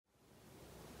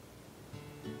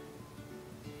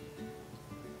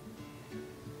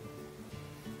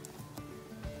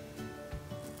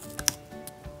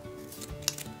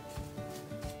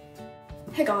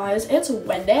Hey guys, it's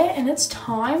Wendy and it's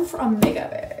time for a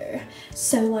makeover.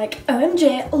 So like,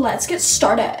 OMG, let's get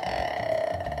started.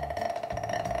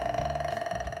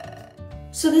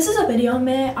 So this is a video of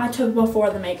me I took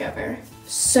before the makeover.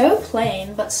 So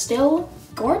plain, but still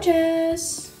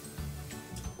gorgeous.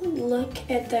 Look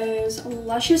at those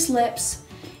luscious lips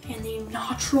and the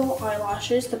natural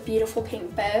eyelashes, the beautiful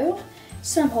pink bow.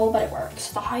 Simple, but it works.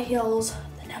 The high heels,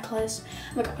 the necklace.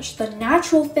 Oh my gosh, the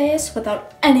natural face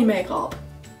without any makeup.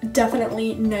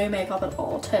 Definitely no makeup at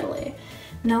all, totally.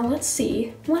 Now let's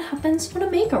see what happens when a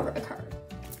makeover occurs.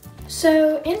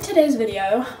 So in today's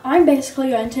video, I'm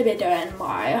basically going to be doing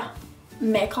my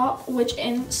makeup, which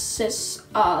consists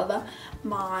of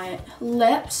my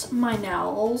lips, my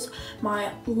nails,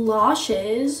 my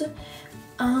lashes,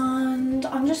 and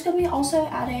I'm just gonna be also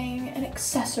adding an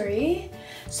accessory.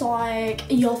 So like,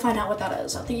 you'll find out what that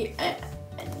is at the end.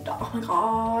 Oh my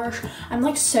gosh, I'm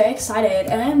like so excited,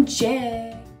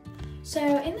 OMG. So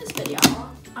in this video,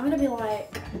 I'm gonna be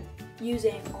like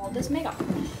using all this makeup.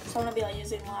 So I'm gonna be like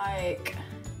using like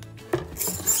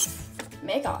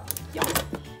makeup, yeah.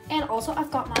 And also I've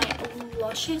got my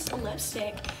luscious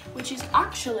lipstick, which is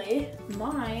actually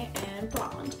my own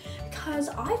brand, because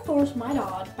I forced my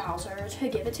dog Bowser to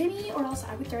give it to me, or else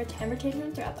I would throw a temper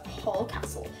tantrum throughout the whole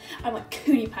castle. I'm like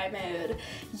cutie pie mode.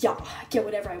 Yeah, get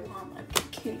whatever I want,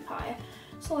 like cutie pie.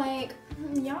 So like,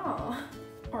 yeah, all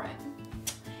right.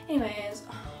 Anyways,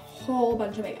 a whole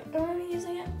bunch of makeup. I'm gonna be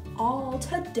using it all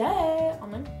today. Oh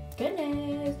my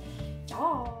goodness,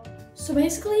 y'all. So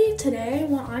basically today,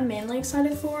 what I'm mainly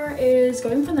excited for is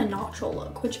going for the natural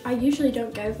look, which I usually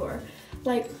don't go for.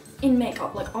 Like in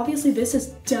makeup, like obviously this is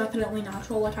definitely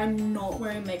natural. Like I'm not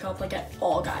wearing makeup like at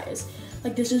all, guys.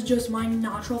 Like this is just my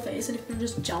natural face, and if you're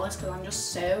just jealous because I'm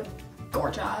just so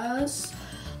gorgeous,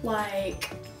 like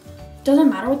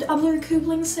doesn't matter what the uglier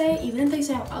couplings say. Even if they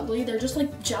say I'm ugly, they're just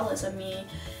like jealous of me.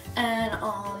 And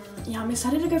yeah, I'm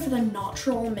excited to go for the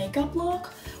natural makeup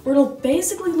look, where it'll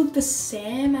basically look the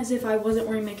same as if I wasn't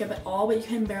wearing makeup at all, but you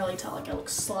can barely tell. Like I look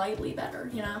slightly better,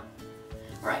 you know?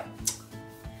 All right,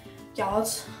 yeah,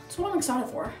 that's what I'm excited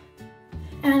for.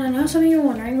 And I know some of you are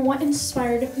wondering what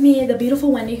inspired me, the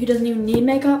beautiful Wendy who doesn't even need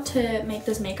makeup, to make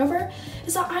this makeover,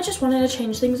 is that I just wanted to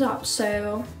change things up.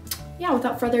 So yeah,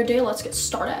 without further ado, let's get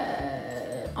started.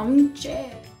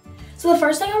 So the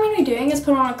first thing I'm going to be doing is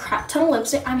put on a crap ton of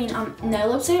lipstick. I mean, no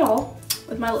lipstick at all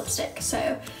with my lipstick. So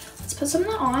let's put some of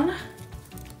that on.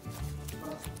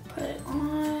 Put it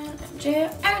on.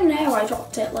 Oh no, I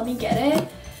dropped it. Let me get it.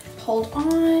 Hold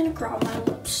on. Grab my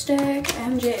lipstick.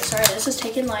 MJ, sorry, this is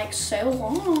taking like so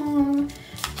long.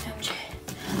 MJ.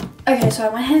 Okay, so I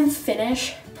went ahead and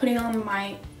finished putting on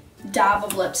my dab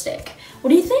of lipstick. What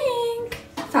do you think?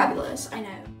 Fabulous, I know.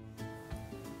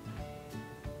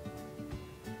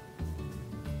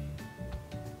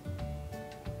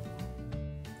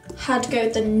 Had to go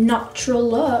with the natural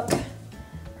look. All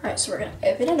right, so we're gonna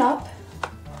open it up.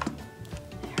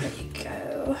 There we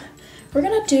go. We're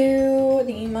gonna do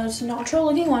the most natural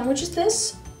looking one, which is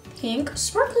this pink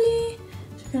sparkly.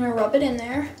 So we're gonna rub it in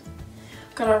there.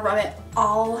 Gotta rub it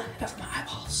all over my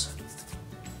eyeballs.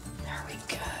 There we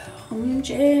go.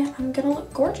 OMG, I'm gonna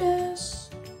look gorgeous.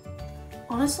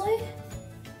 Honestly,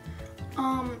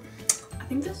 I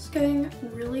think this is going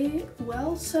really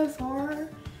well so far.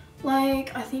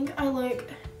 Like, I think I look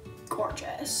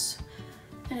gorgeous,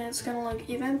 and it's gonna look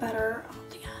even better at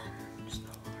the end. Just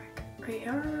like right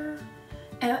here.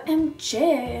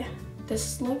 OMG,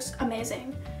 this looks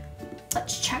amazing.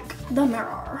 Let's check the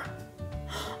mirror.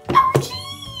 OMG!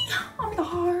 Oh my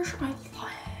gosh, I love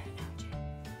it.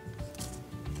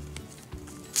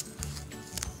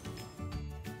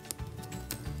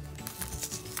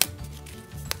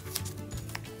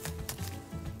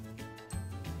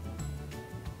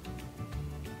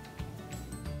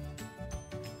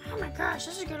 Oh my gosh,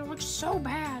 this is gonna look so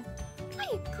bad. I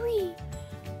agree.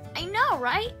 I know,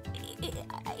 right?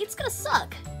 It's gonna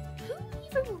suck. Who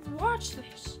even would watch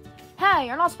this? Hey,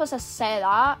 you're not supposed to say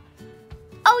that.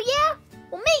 Oh yeah?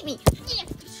 Well, make me.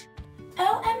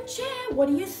 OMG, what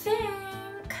do you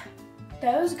think?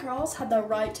 Those girls had the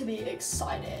right to be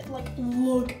excited. Like,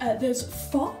 look at this,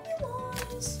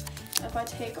 fabulous. If I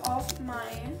take off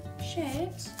my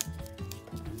shades,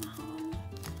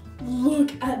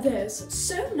 look at this,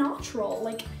 so natural.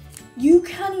 Like, you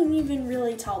can't even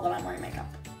really tell that I'm wearing makeup,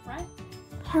 right?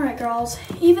 All right, girls,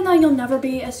 even though you'll never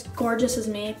be as gorgeous as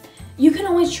me, you can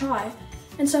always try.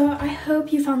 And so I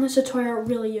hope you found this tutorial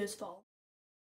really useful.